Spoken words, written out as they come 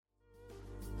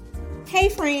Hey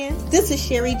friends, this is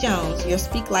Sherry Jones, your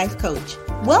Speak Life coach.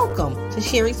 Welcome to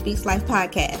Sherry Speaks Life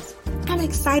podcast. I'm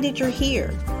excited you're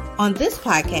here. On this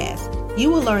podcast,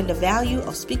 you will learn the value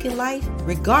of speaking life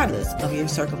regardless of your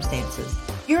circumstances.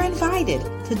 You're invited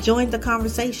to join the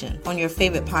conversation on your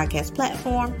favorite podcast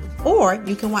platform, or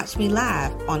you can watch me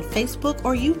live on Facebook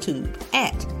or YouTube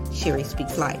at Sherry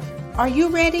Speaks Life. Are you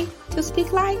ready to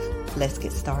speak life? Let's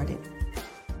get started.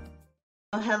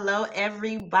 Hello,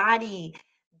 everybody.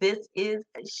 This is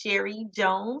Sherry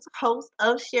Jones, host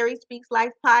of Sherry Speaks Life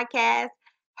podcast.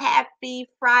 Happy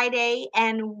Friday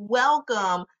and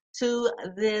welcome to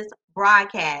this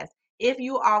broadcast. If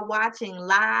you are watching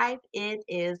live, it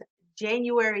is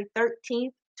January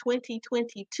 13th,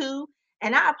 2022.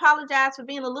 And I apologize for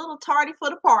being a little tardy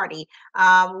for the party.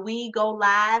 We go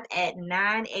live at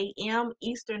 9 a.m.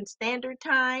 Eastern Standard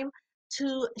Time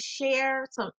to share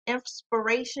some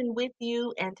inspiration with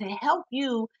you and to help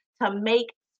you to make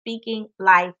speaking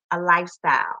life a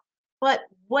lifestyle. But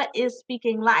what is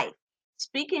speaking life?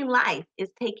 Speaking life is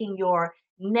taking your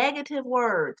negative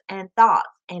words and thoughts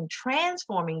and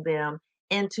transforming them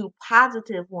into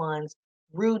positive ones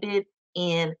rooted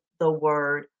in the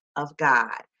Word of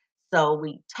God. So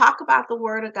we talk about the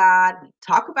Word of God, we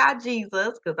talk about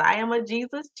Jesus, because I am a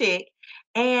Jesus chick,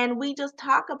 and we just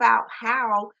talk about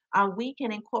how we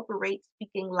can incorporate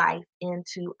speaking life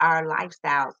into our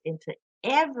lifestyles, into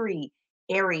every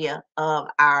area of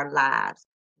our lives.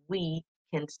 We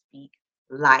can speak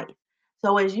life.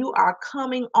 So as you are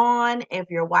coming on, if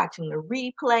you're watching the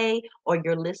replay or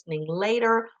you're listening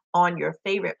later on your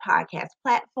favorite podcast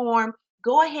platform,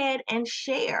 go ahead and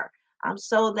share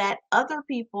so that other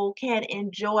people can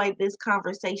enjoy this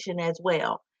conversation as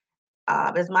well.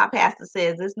 As my pastor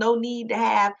says, there's no need to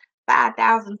have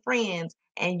 5,000 friends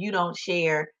and you don't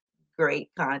share great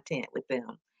content with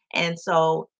them. And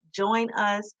so join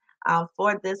us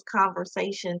for this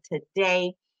conversation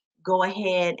today. Go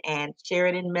ahead and share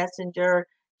it in Messenger,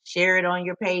 share it on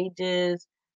your pages,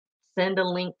 send a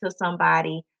link to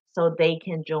somebody so they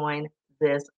can join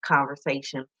this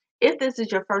conversation. If this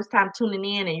is your first time tuning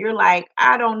in and you're like,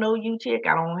 I don't know you, chick,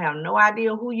 I don't have no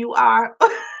idea who you are.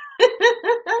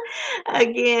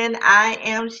 Again, I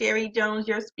am Sherry Jones,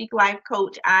 your Speak Life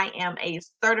coach. I am a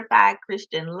certified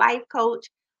Christian life coach,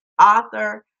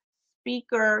 author,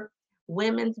 speaker,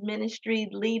 women's ministry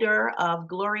leader of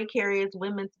Glory Carriers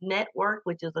Women's Network,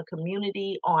 which is a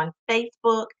community on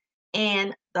Facebook,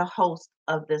 and the host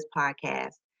of this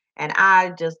podcast. And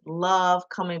I just love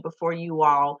coming before you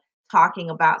all talking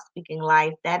about speaking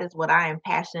life. That is what I am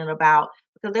passionate about,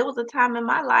 because there was a time in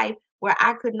my life where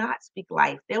I could not speak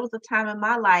life. There was a time in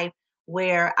my life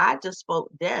where I just spoke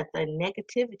death and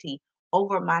negativity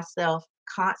over myself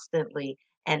constantly.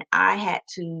 And I had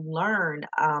to learn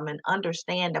and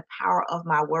understand the power of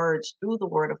my words through the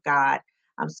Word of God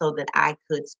so that I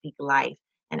could speak life.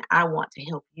 And I want to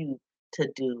help you to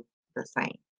do the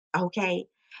same. Okay.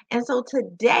 And so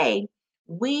today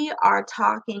we are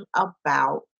talking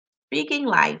about speaking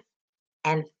life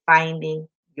and finding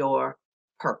your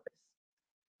purpose.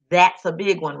 That's a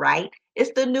big one, right?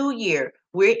 It's the new year.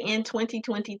 We're in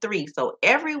 2023. So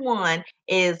everyone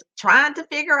is trying to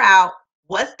figure out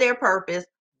what's their purpose.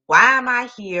 Why am I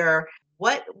here?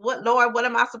 Lord, what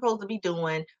am I supposed to be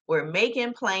doing? We're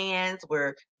making plans.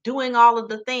 We're doing all of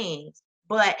the things.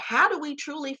 But how do we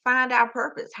truly find our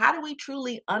purpose? How do we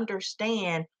truly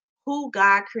understand who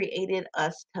God created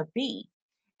us to be?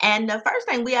 And the first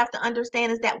thing we have to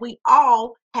understand is that we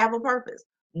all have a purpose.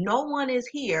 No one is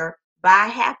here by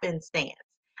happenstance.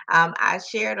 I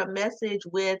shared a message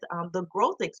with the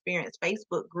Growth Experience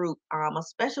Facebook group, a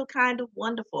special kind of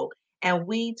wonderful. And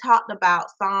we talked about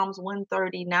Psalms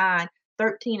 139,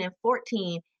 13 and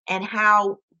 14, and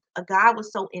how God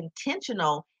was so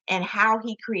intentional and how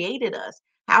he created us,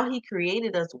 how he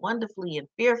created us wonderfully and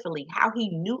fearfully, how he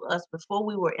knew us before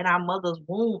we were in our mother's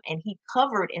womb, and he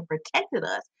covered and protected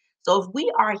us. So if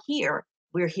we are here,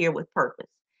 we're here with purpose.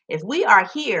 If we are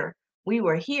here, we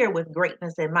were here with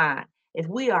greatness in mind. If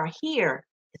we are here,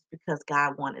 it's because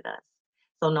God wanted us.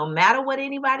 So no matter what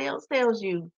anybody else tells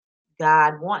you,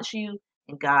 God wants you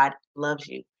and God loves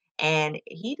you. And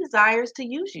he desires to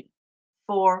use you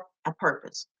for a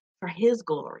purpose, for his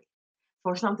glory,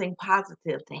 for something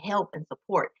positive to help and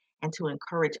support and to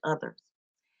encourage others.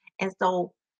 And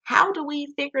so how do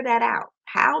we figure that out?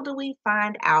 How do we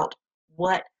find out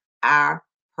what our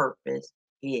purpose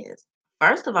is?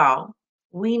 First of all,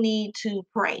 we need to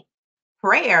pray.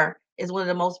 Prayer is one of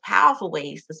the most powerful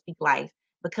ways to speak life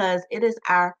because it is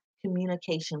our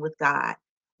communication with God.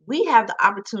 We have the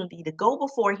opportunity to go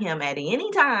before him at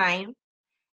any time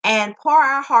and pour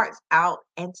our hearts out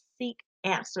and seek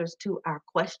answers to our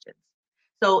questions.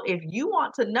 So if you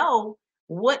want to know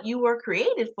what you were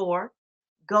created for,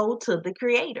 go to the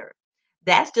creator.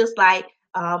 That's just like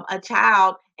a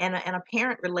child and a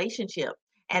parent relationship.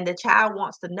 And the child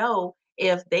wants to know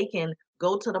if they can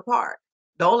go to the park.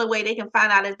 The only way they can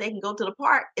find out if they can go to the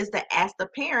park is to ask the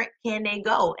parent, can they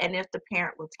go? And if the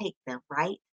parent will take them,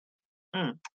 right?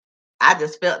 Mm, I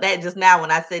just felt that just now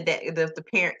when I said that if the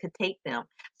parent could take them.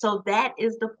 So that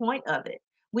is the point of it.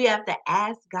 We have to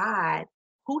ask God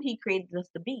who He created us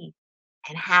to be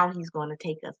and how He's going to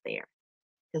take us there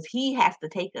because He has to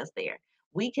take us there.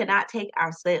 We cannot take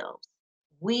ourselves.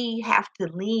 We have to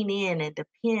lean in and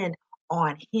depend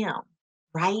on Him,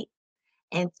 right?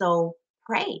 And so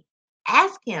pray,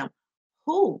 ask Him,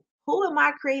 who am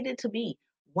I created to be?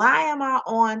 Why am I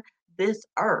on this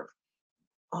earth?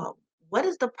 uh, what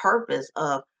is the purpose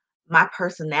of my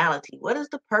personality? What is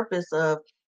the purpose of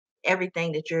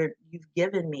everything that you've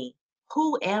given me?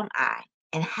 Who am I?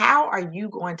 And how are you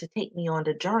going to take me on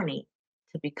the journey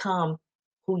to become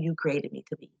who you created me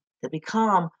to be? To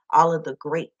become all of the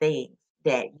great things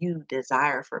that you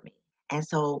desire for me. And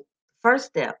so, first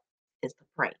step is to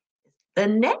pray. The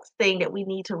next thing that we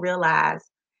need to realize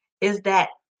is that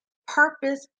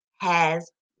purpose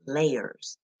has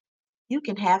layers. You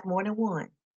can have more than one.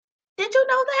 Did you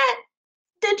know that?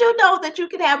 Did you know that you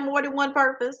can have more than one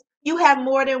purpose? You have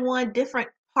more than one different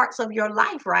parts of your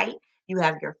life, right? You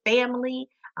have your family,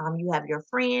 you have your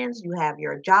friends, you have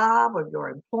your job or your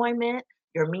employment,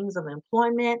 your means of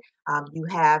employment, you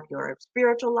have your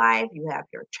spiritual life, you have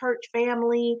your church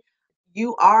family.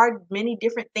 You are many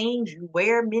different things, you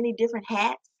wear many different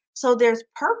hats. So there's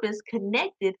purpose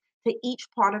connected to each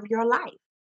part of your life.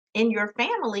 In your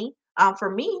family, for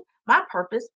me, my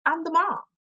purpose, I'm the mom,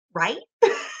 right?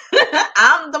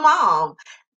 I'm the mom.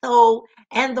 So,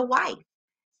 and the wife.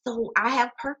 So I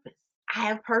have purpose. I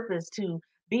have purpose to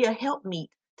be a helpmeet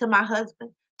to my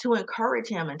husband, to encourage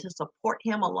him and to support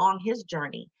him along his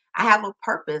journey. I have a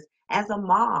purpose as a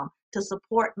mom to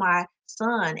support my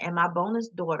son and my bonus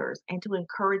daughters and to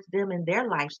encourage them in their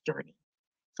life's journey.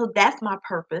 So that's my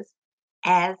purpose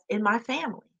as in my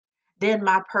family. Then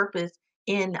my purpose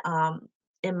in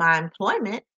my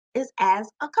employment is as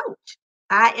a coach.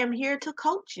 I am here to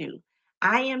coach you.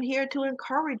 I am here to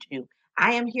encourage you.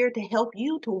 I am here to help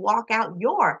you to walk out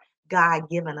your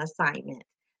God-given assignment.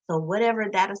 So whatever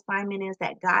that assignment is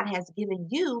that God has given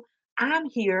you, I'm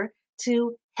here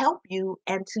to help you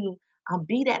and to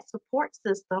be that support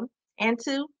system and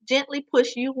to gently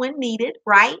push you when needed,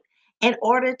 right? In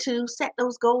order to set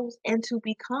those goals and to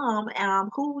become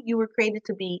who you were created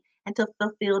to be and to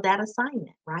fulfill that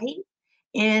assignment, right?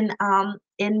 In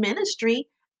ministry,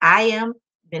 I am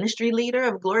ministry leader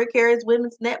of Glory Carriers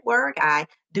Women's Network. I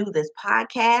do this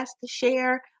podcast to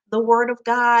share the word of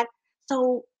God.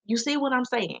 So you see what I'm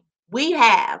saying? We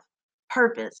have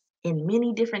purpose in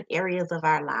many different areas of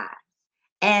our lives.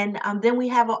 And then we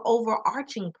have an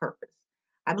overarching purpose.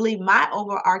 I believe my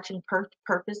overarching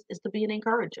purpose is to be an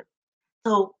encourager.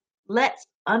 So let's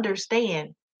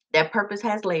understand that purpose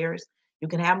has layers. You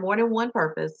can have more than one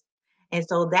purpose. And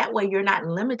so that way you're not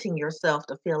limiting yourself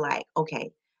to feel like,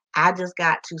 okay, I just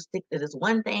got to stick to this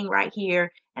one thing right here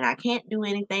and I can't do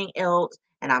anything else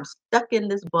and I'm stuck in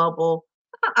this bubble.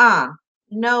 Uh-uh.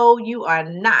 No, you are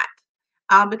not.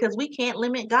 Because we can't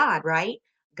limit God, right?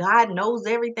 God knows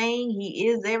everything. He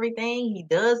is everything. He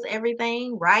does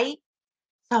everything, right?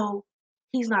 So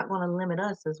he's not going to limit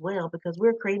us as well because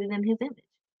we're created in his image.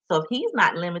 So if he's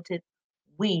not limited,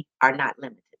 we are not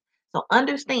limited. So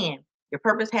understand your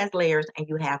purpose has layers and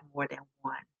you have more than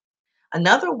one.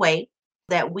 Another way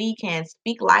that we can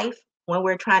speak life when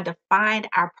we're trying to find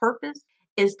our purpose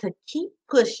is to keep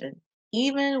pushing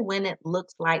even when it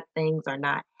looks like things are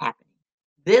not happening.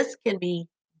 This can be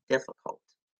difficult,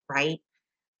 right?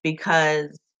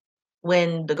 Because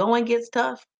when the going gets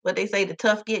tough, what they say, the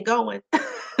tough get going.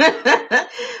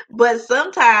 But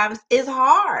sometimes it's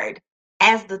hard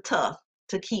as the tough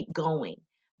to keep going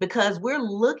because we're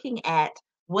looking at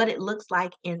what it looks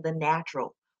like in the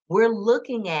natural. We're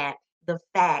looking at the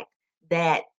fact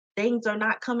that things are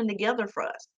not coming together for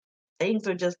us. Things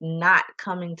are just not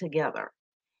coming together.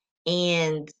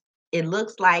 And it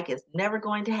looks like it's never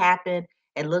going to happen.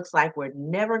 It looks like we're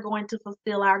never going to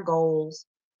fulfill our goals.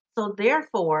 So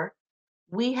therefore,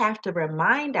 we have to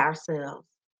remind ourselves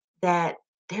that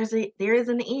there is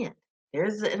an end.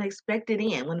 There's an expected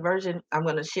end. One version, I'm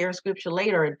going to share scripture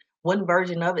later, and one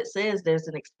version of it says there's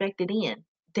an expected end.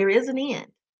 There is an end.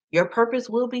 Your purpose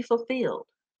will be fulfilled.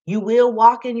 You will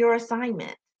walk in your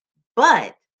assignment,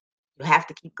 but you have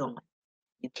to keep going.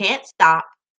 You can't stop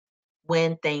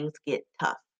when things get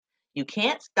tough. You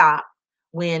can't stop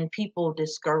when people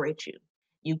discourage you.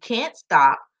 You can't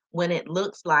stop when it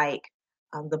looks like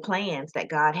the plans that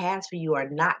God has for you are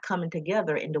not coming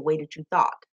together in the way that you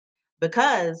thought.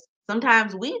 Because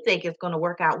sometimes we think it's going to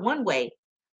work out one way,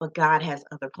 but God has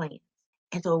other plans.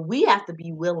 And so we have to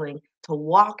be willing to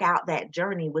walk out that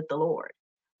journey with the Lord.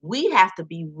 We have to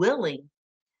be willing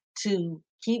to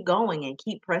keep going and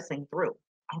keep pressing through.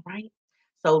 All right.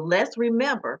 So let's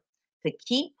remember to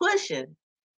keep pushing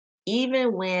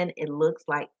even when it looks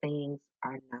like things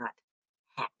are not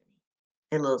happening.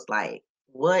 It looks like,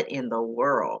 what in the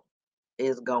world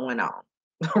is going on?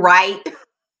 Right?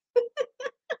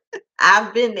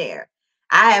 I've been there.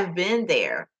 I have been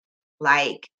there.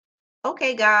 Like,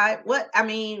 okay, God, what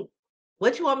you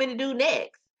want me to do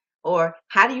next? Or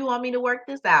how do you want me to work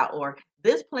this out? Or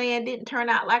this plan didn't turn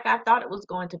out like I thought it was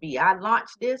going to be. I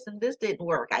launched this and this didn't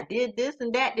work. I did this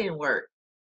and that didn't work.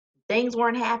 Things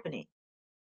weren't happening.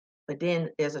 But then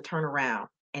there's a turnaround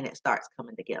and it starts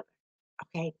coming together.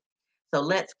 Okay. So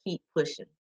let's keep pushing.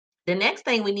 The next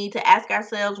thing we need to ask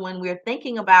ourselves when we're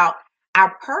thinking about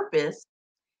our purpose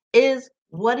is,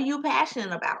 what are you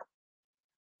passionate about?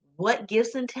 What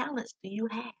gifts and talents do you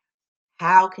have?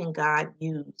 How can God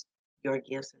use your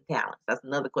gifts and talents? That's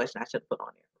another question I should put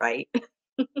on there, right?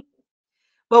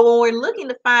 But when we're looking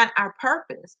to find our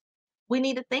purpose, we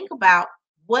need to think about,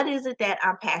 what is it that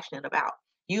I'm passionate about?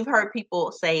 You've heard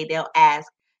people say, they'll ask,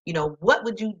 what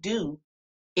would you do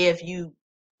if you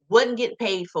wouldn't get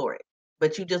paid for it,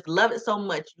 but you just love it so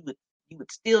much you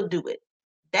would still do it?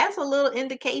 That's a little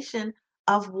indication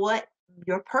of what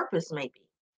your purpose may be.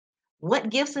 What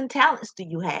gifts and talents do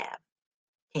you have?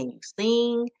 Can you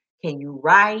sing? Can you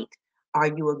write? Are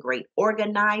you a great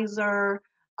organizer?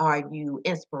 Are you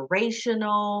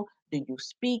inspirational? Do you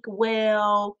speak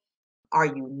well? Are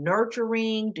you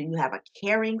nurturing? Do you have a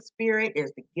caring spirit?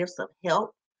 There's the gifts of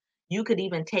help. You could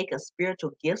even take a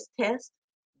spiritual gifts test.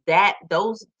 That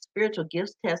those spiritual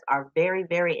gifts tests are very,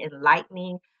 very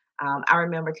enlightening. I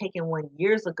remember taking one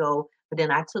years ago, but then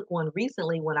I took one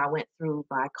recently when I went through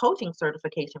my coaching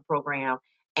certification program,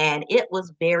 and it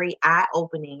was very eye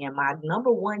opening. And my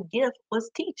number one gift was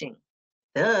teaching.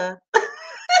 Duh,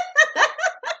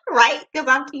 right? Because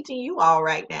I'm teaching you all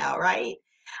right now, right?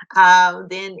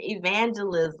 Then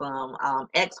evangelism,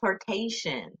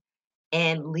 exhortation,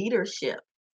 and leadership.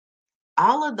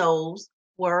 All of those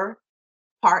were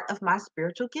part of my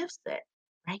spiritual gift set,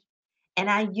 right? And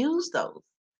I use those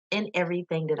in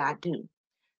everything that I do.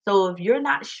 So if you're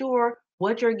not sure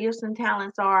what your gifts and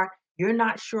talents are, you're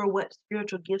not sure what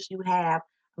spiritual gifts you have,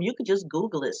 you could just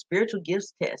Google it, spiritual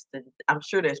gifts test. And I'm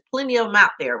sure there's plenty of them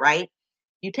out there, right?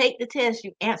 You take the test,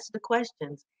 you answer the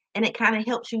questions, and it kind of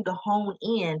helps you to hone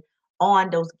in on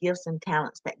those gifts and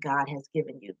talents that God has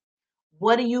given you.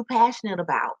 What are you passionate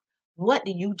about? What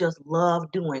do you just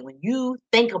love doing? When you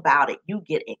think about it, you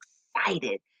get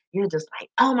excited. You're just like,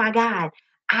 oh my God,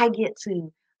 I get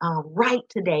to write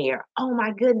today, or oh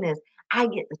my goodness, I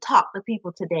get to talk to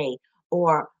people today,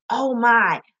 or oh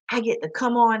my, I get to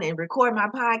come on and record my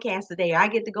podcast today, or I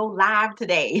get to go live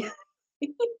today.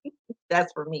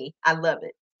 That's for me. I love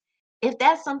it. If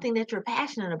that's something that you're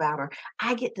passionate about, or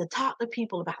I get to talk to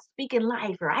people about speaking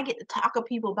life, or I get to talk to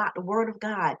people about the word of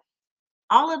God,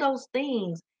 all of those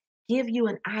things give you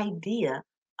an idea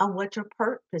of what your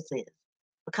purpose is,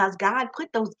 because God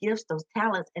put those gifts, those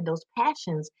talents, and those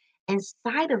passions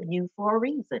inside of you for a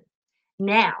reason.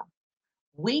 Now,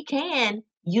 we can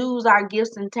use our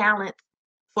gifts and talents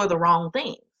for the wrong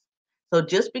things. So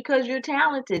just because you're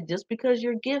talented, just because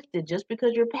you're gifted, just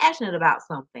because you're passionate about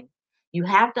something, you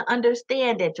have to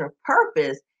understand that your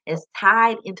purpose is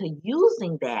tied into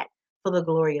using that for the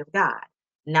glory of God,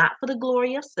 not for the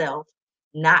glory of self,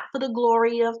 not for the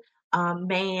glory of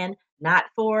man, not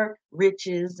for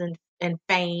riches and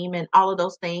fame and all of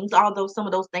those things, although some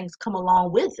of those things come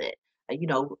along with it.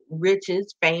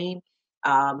 Riches, fame,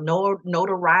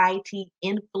 notoriety,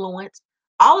 influence,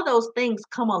 all of those things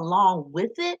come along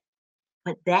with it,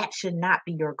 but that should not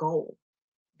be your goal.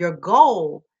 Your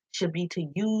goal should be to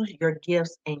use your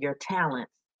gifts and your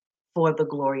talents for the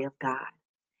glory of God.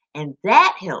 And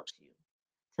that helps you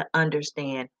to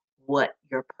understand what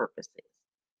your purpose is.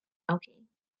 Okay.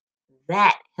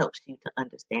 That helps you to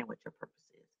understand what your purpose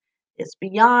is. It's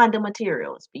beyond the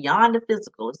material, it's beyond the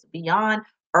physical, it's beyond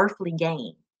earthly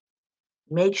gain.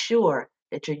 Make sure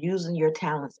that you're using your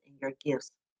talents and your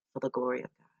gifts for the glory of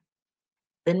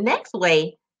God. The next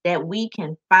way that we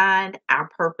can find our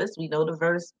purpose, we know the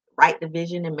verse, write the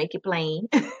vision and make it plain,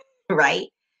 right?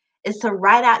 Is to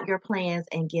write out your plans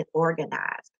and get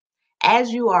organized.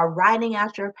 As you are writing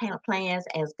out your plans,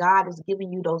 as God is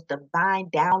giving you those divine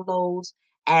downloads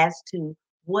as to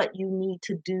what you need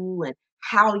to do and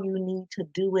how you need to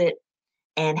do it,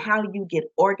 And how you get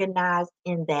organized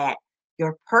in that,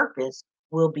 your purpose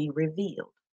will be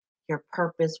revealed. Your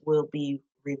purpose will be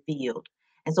revealed.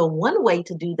 And so, one way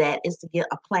to do that is to get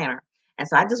a planner. And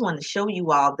so, I just wanted to show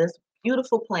you all this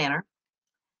beautiful planner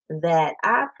that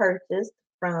I purchased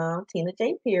from Tina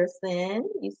J. Pearson.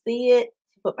 You see it?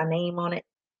 She put my name on it.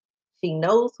 She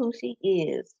knows who she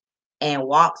is and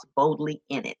walks boldly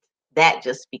in it. That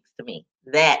just speaks to me.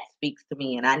 That speaks to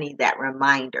me. And I need that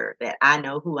reminder that I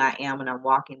know who I am and I'm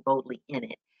walking boldly in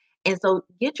it. And so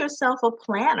get yourself a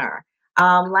planner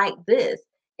like this.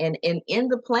 And in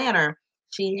the planner,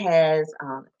 she has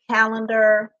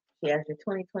calendar. She has your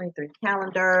 2023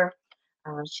 calendar.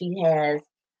 She has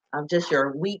just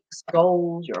your week's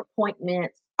goals, your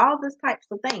appointments, all these types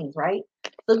of things, right?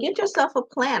 So get yourself a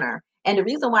planner. And the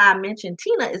reason why I mentioned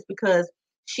Tina is because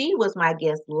she was my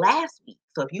guest last week.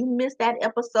 So if you missed that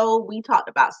episode, we talked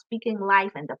about speaking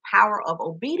life and the power of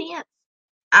obedience.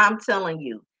 I'm telling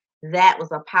you, that was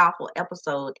a powerful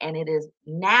episode, and it is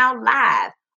now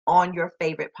live on your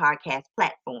favorite podcast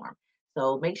platform.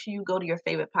 So make sure you go to your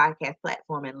favorite podcast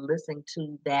platform and listen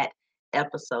to that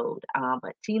episode.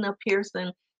 But Tina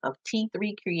Pearson of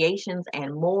T3 Creations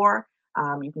and more,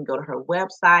 you can go to her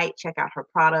website, check out her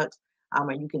products,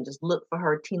 or you can just look for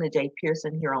her, Tina J.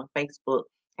 Pearson, here on Facebook,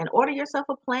 and order yourself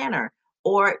a planner.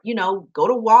 Or, go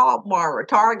to Walmart or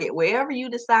Target, wherever you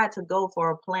decide to go for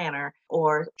a planner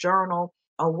or journal,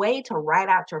 a way to write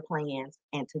out your plans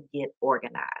and to get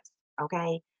organized.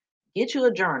 Okay. Get you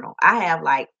a journal. I have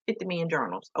like 50 million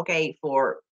journals, okay,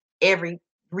 for every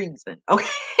reason. Okay.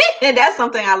 And that's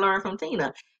something I learned from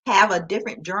Tina. Have a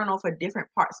different journal for different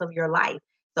parts of your life.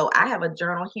 So I have a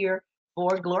journal here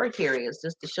for glory carriers,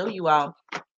 just to show you all.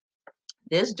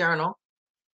 This journal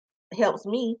helps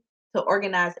me to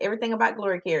organize everything about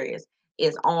glory carriers.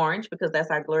 It's orange because that's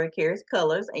our glory carriers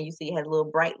colors, and you see it has little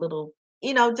bright little,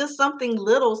 just something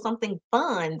little, something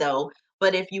fun though.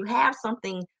 But if you have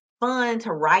something fun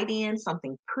to write in,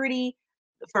 something pretty,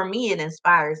 for me, it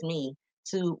inspires me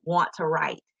to want to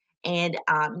write. And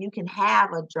you can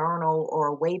have a journal or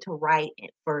a way to write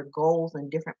for goals in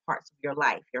different parts of your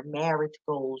life, your marriage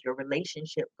goals, your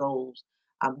relationship goals,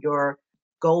 your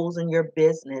goals in your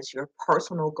business, your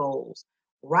personal goals.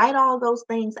 Write all those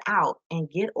things out and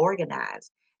get organized.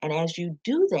 And as you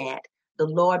do that, the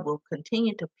Lord will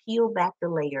continue to peel back the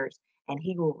layers and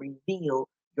He will reveal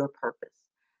your purpose.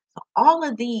 So, all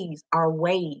of these are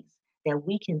ways that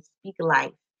we can speak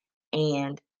life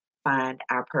and find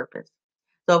our purpose.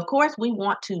 So, of course, we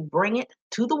want to bring it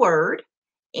to the Word.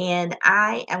 And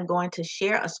I am going to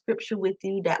share a scripture with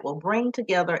you that will bring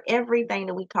together everything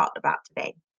that we talked about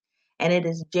today. And it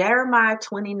is Jeremiah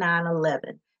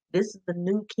 29:11. This is the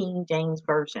New King James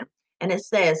Version. And it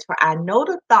says, "For I know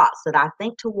the thoughts that I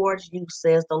think towards you,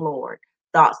 says the Lord,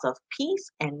 thoughts of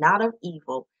peace and not of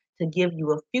evil, to give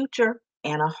you a future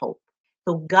and a hope."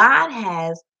 So God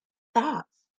has thoughts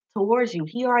towards you.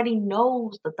 He already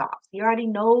knows the thoughts. He already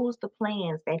knows the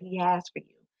plans that He has for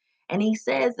you. And He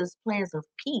says it's plans of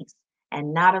peace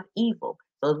and not of evil.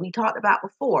 So as we talked about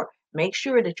before, make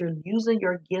sure that you're using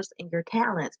your gifts and your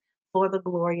talents for the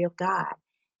glory of God.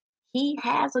 He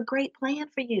has a great plan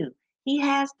for you. He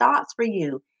has thoughts for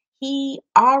you. He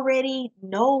already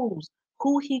knows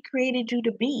who He created you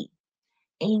to be.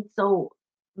 And so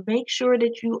make sure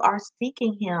that you are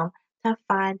seeking Him to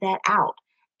find that out.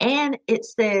 And it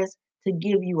says to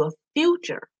give you a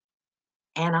future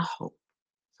and a hope.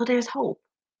 So there's hope.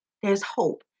 There's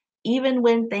hope. Even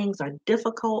when things are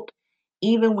difficult,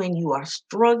 even when you are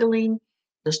struggling,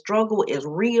 the struggle is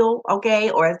real,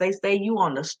 okay? Or as they say, you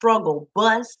on the struggle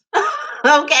bus,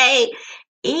 okay?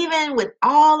 Even with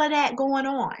all of that going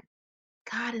on,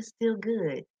 God is still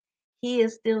good. He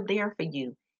is still there for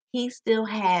you. He still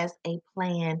has a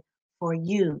plan for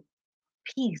you.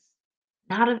 Peace,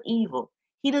 not of evil.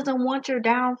 He doesn't want your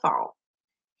downfall.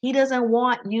 He doesn't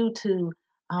want you to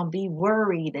be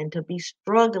worried and to be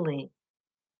struggling.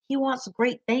 He wants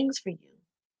great things for you.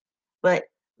 But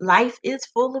life is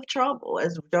full of trouble,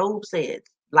 as Job says.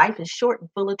 Life is short and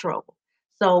full of trouble.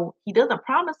 So He doesn't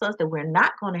promise us that we're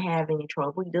not going to have any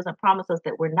trouble. He doesn't promise us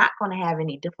that we're not going to have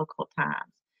any difficult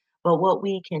times. But what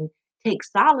we can take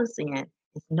solace in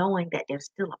is knowing that there's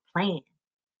still a plan.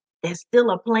 There's still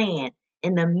a plan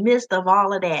in the midst of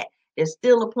all of that. There's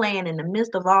still a plan in the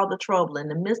midst of all the trouble, in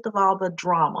the midst of all the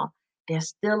drama. There's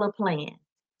still a plan.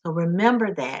 So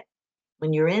remember that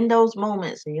when you're in those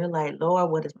moments and you're like,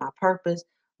 Lord, what is my purpose?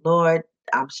 Lord,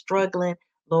 I'm struggling.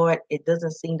 Lord, it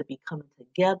doesn't seem to be coming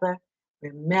together.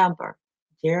 Remember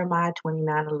Jeremiah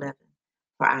 29:11.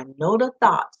 For I know the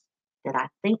thoughts that I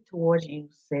think towards you,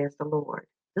 says the Lord.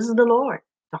 This is the Lord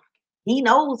talking. He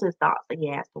knows His thoughts that He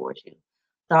has towards you.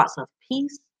 thoughts of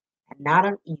peace and not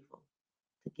of evil,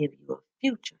 to give you a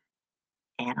future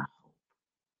and a hope.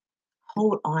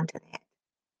 Hold on to that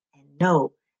and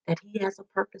know that He has a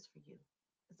purpose for you.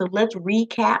 So let's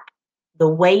recap the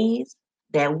ways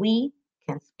that we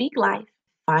can speak life,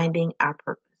 finding our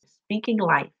purpose. Speaking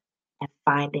life and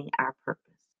finding our purpose.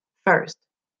 First,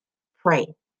 pray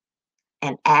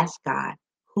and ask God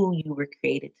who you were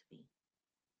created to be.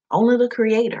 Only the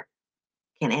Creator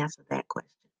can answer that question.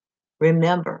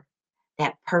 Remember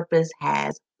that purpose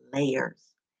has layers.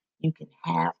 You can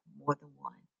have more than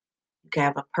one. You can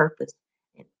have a purpose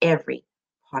in every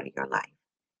part of your life.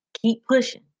 Keep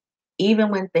pushing, even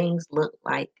when it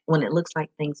looks like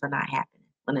things are not happening.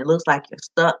 When it looks like you're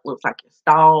stuck, looks like you're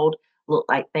stalled, look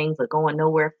like things are going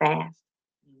nowhere fast,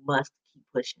 you must keep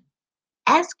pushing.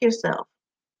 Ask yourself,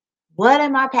 what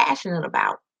am I passionate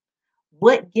about?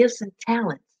 What gifts and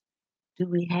talents do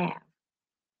we have?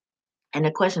 And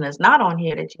the question that's not on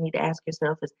here that you need to ask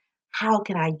yourself is, how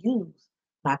can I use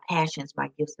my passions, my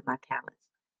gifts, and my talents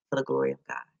for the glory of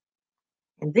God?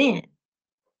 And then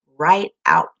write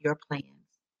out your plans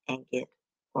and get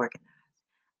organized.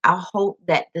 I hope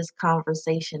that this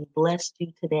conversation blessed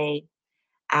you today.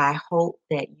 I hope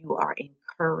that you are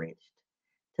encouraged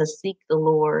to seek the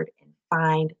Lord and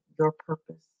find your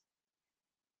purpose,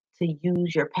 to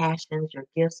use your passions, your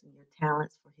gifts, and your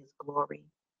talents for His glory,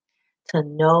 to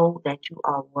know that you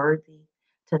are worthy,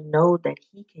 to know that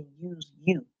He can use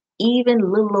you,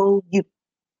 even little old you,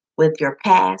 with your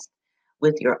past,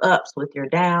 with your ups, with your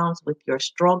downs, with your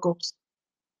struggles.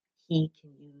 He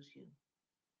can use you.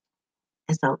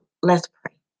 And so let's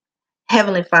pray.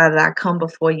 Heavenly Father, I come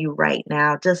before you right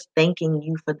now, just thanking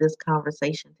you for this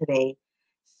conversation today,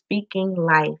 speaking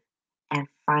life and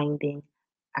finding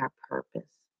our purpose.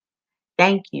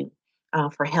 Thank you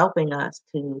for helping us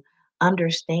to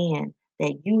understand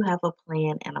that you have a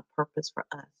plan and a purpose for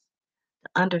us,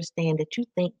 to understand that you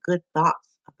think good thoughts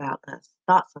about us,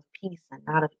 thoughts of peace and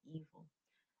not of evil,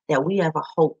 that we have a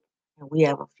hope and we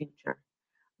have a future.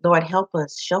 Lord, help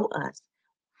us, show us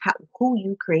who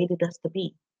you created us to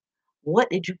be.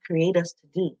 What did you create us to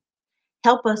do?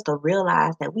 Help us to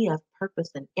realize that we have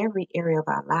purpose in every area of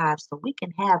our lives so we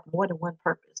can have more than one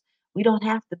purpose. We don't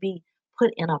have to be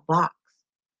put in a box,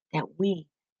 that we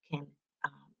can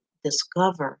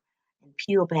discover and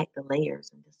peel back the layers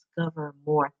and discover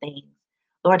more things.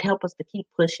 Lord, help us to keep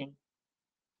pushing,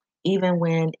 even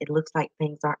when it looks like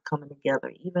things aren't coming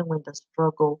together, even when the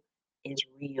struggle is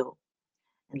real.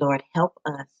 And Lord, help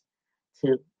us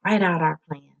to write out our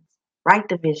plans, write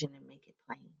the vision and make it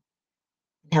plain,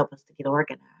 and help us to get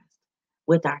organized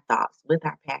with our thoughts, with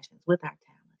our passions, with our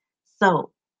talents,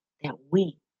 so that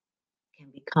we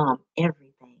can become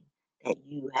everything that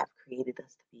you have created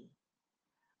us to be.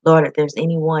 Lord, if there's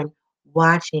anyone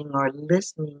watching or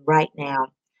listening right now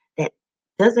that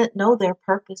doesn't know their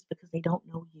purpose because they don't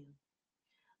know you,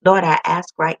 Lord, I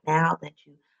ask right now that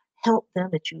you help them,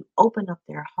 that you open up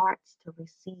their hearts to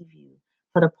receive you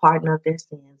for the pardon of their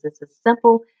sins. It's as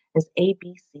simple as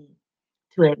ABC,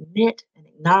 to admit and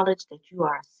acknowledge that you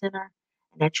are a sinner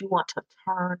and that you want to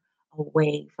turn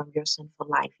away from your sinful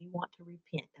life. You want to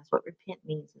repent. That's what repent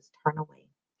means, is turn away.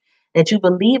 That you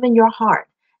believe in your heart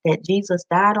that Jesus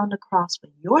died on the cross for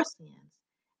your sins,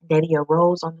 and that He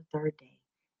arose on the third day.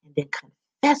 And then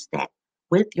confess that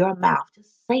with your mouth.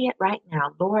 Just say it right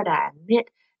now. Lord, I admit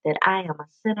that I am a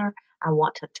sinner. I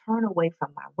want to turn away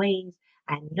from my ways.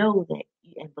 I know that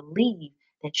and believe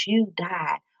that you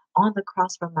died on the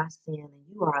cross for my sin and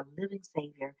you are a living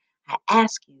Savior. I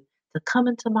ask you to come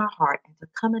into my heart and to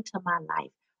come into my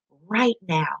life right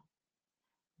now,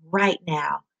 right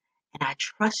now. And I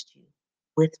trust you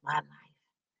with my life.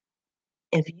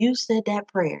 If you said that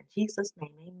prayer, in Jesus'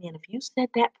 name, amen. If you said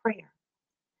that prayer,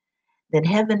 then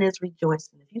heaven is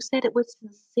rejoicing. If you said it with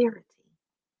sincerity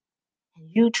and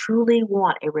you truly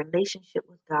want a relationship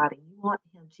with God and you want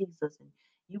Him, Jesus, and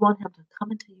you want Him to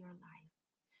come into your life,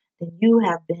 then you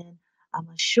have been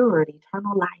assured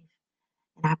eternal life.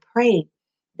 And I pray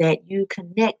that you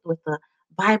connect with a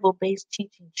Bible based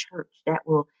teaching church that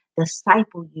will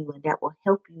disciple you and that will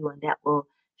help you and that will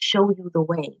show you the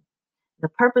way. The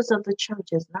purpose of the church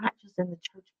is not just in the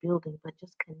church building, but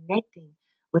just connecting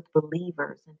with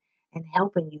believers and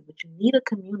helping you. But you need a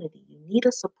community, you need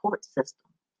a support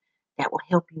system that will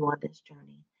help you on this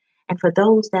journey. And for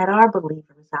those that are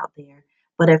believers out there,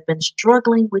 but have been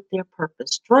struggling with their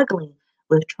purpose, struggling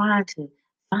with trying to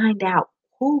find out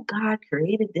who God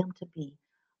created them to be,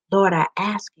 Lord, I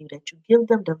ask you that you give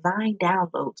them divine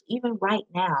downloads, even right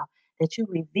now, that you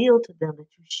reveal to them, that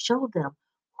you show them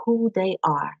who they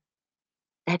are,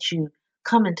 that you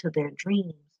come into their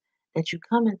dreams, that you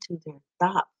come into their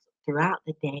thoughts, throughout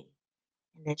the day,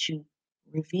 and that you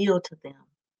reveal to them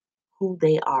who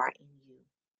they are in you.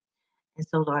 And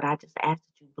so, Lord, I just ask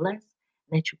that you bless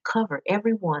and that you cover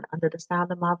everyone under the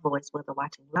sound of my voice, whether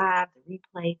watching live, the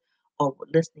replay, or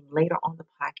listening later on the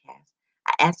podcast.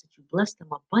 I ask that you bless them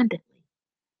abundantly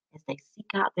as they seek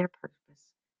out their purpose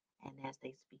and as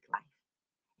they speak life.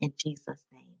 In Jesus'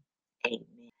 name,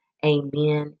 amen.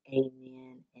 Amen,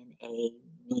 amen, and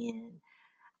amen.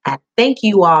 I thank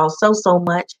you all so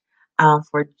much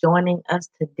for joining us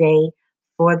today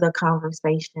for the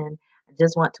conversation. I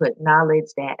just want to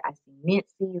acknowledge that I see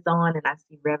Mitzi is on and I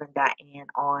see Reverend Diane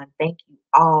on. Thank you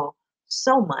all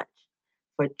so much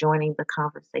for joining the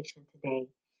conversation today.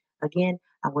 Again,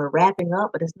 we're wrapping up,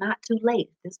 but it's not too late.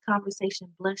 If this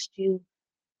conversation blessed you,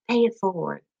 pay it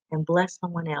forward and bless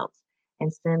someone else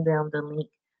and send them the link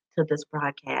to this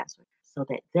broadcast so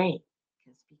that they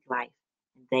can speak life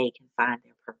and they can find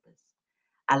their purpose.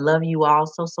 I love you all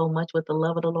so much with the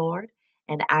love of the Lord,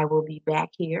 and I will be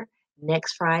back here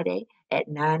next Friday at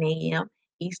 9 a.m.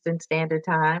 Eastern Standard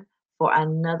Time for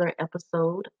another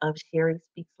episode of Sherry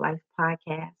Speaks Life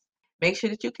podcast. Make sure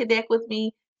that you connect with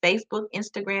me, Facebook,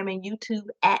 Instagram, and YouTube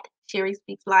at Sherry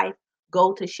Speaks Life.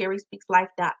 Go to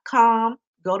sherryspeakslife.com.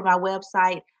 Go to my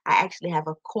website. I actually have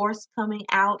a course coming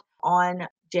out on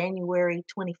January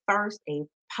 21st, a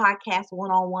podcast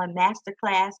one-on-one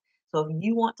masterclass. So if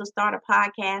you want to start a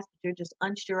podcast, but you're just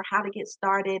unsure how to get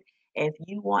started, if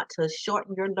you want to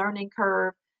shorten your learning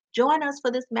curve, join us for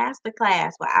this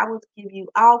masterclass where I will give you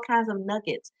all kinds of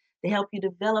nuggets to help you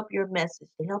develop your message,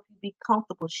 to help you be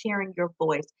comfortable sharing your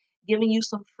voice, giving you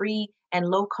some free and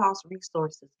low-cost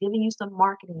resources, giving you some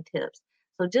marketing tips.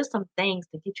 So just some things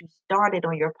to get you started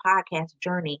on your podcast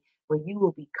journey where you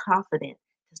will be confident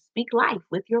to speak life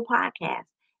with your podcast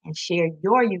and share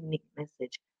your unique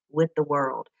message with the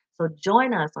world. So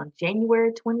join us on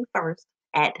January 21st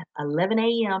at 11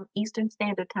 a.m. Eastern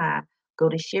Standard Time. Go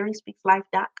to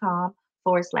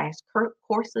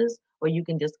sherryspeakslife.com/courses, or you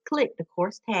can just click the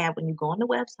course tab when you go on the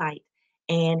website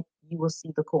and you will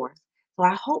see the course. So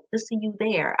I hope to see you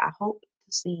there. I hope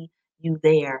to see you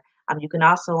there. You can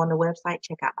also on the website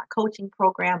check out my coaching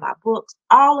program, my books,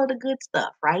 all of the good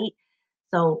stuff, right?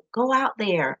 So go out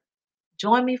there.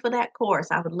 Join me for that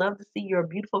course. I would love to see your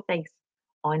beautiful face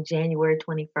on January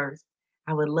 21st.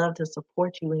 I would love to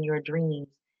support you in your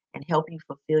dreams and help you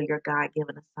fulfill your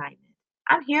God-given assignment.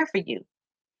 I'm here for you.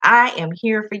 I am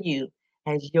here for you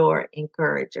as your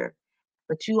encourager.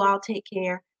 But you all take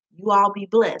care. You all be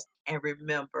blessed. And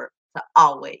remember to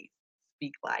always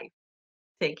speak life.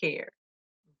 Take care.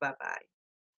 Bye-bye.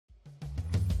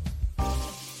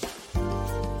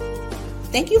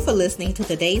 Thank you for listening to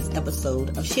today's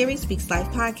episode of Sherry Speaks Life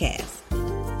podcast.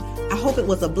 I hope it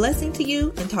was a blessing to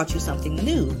you and taught you something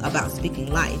new about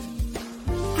speaking life.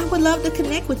 I would love to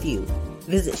connect with you.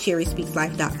 Visit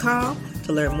sherryspeakslife.com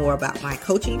to learn more about my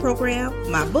coaching program,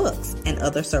 my books, and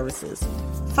other services.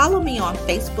 Follow me on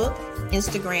Facebook,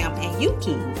 Instagram, and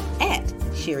YouTube at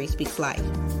Sherry Speaks Life.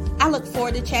 I look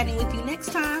forward to chatting with you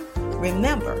next time.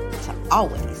 Remember to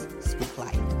always speak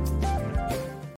life.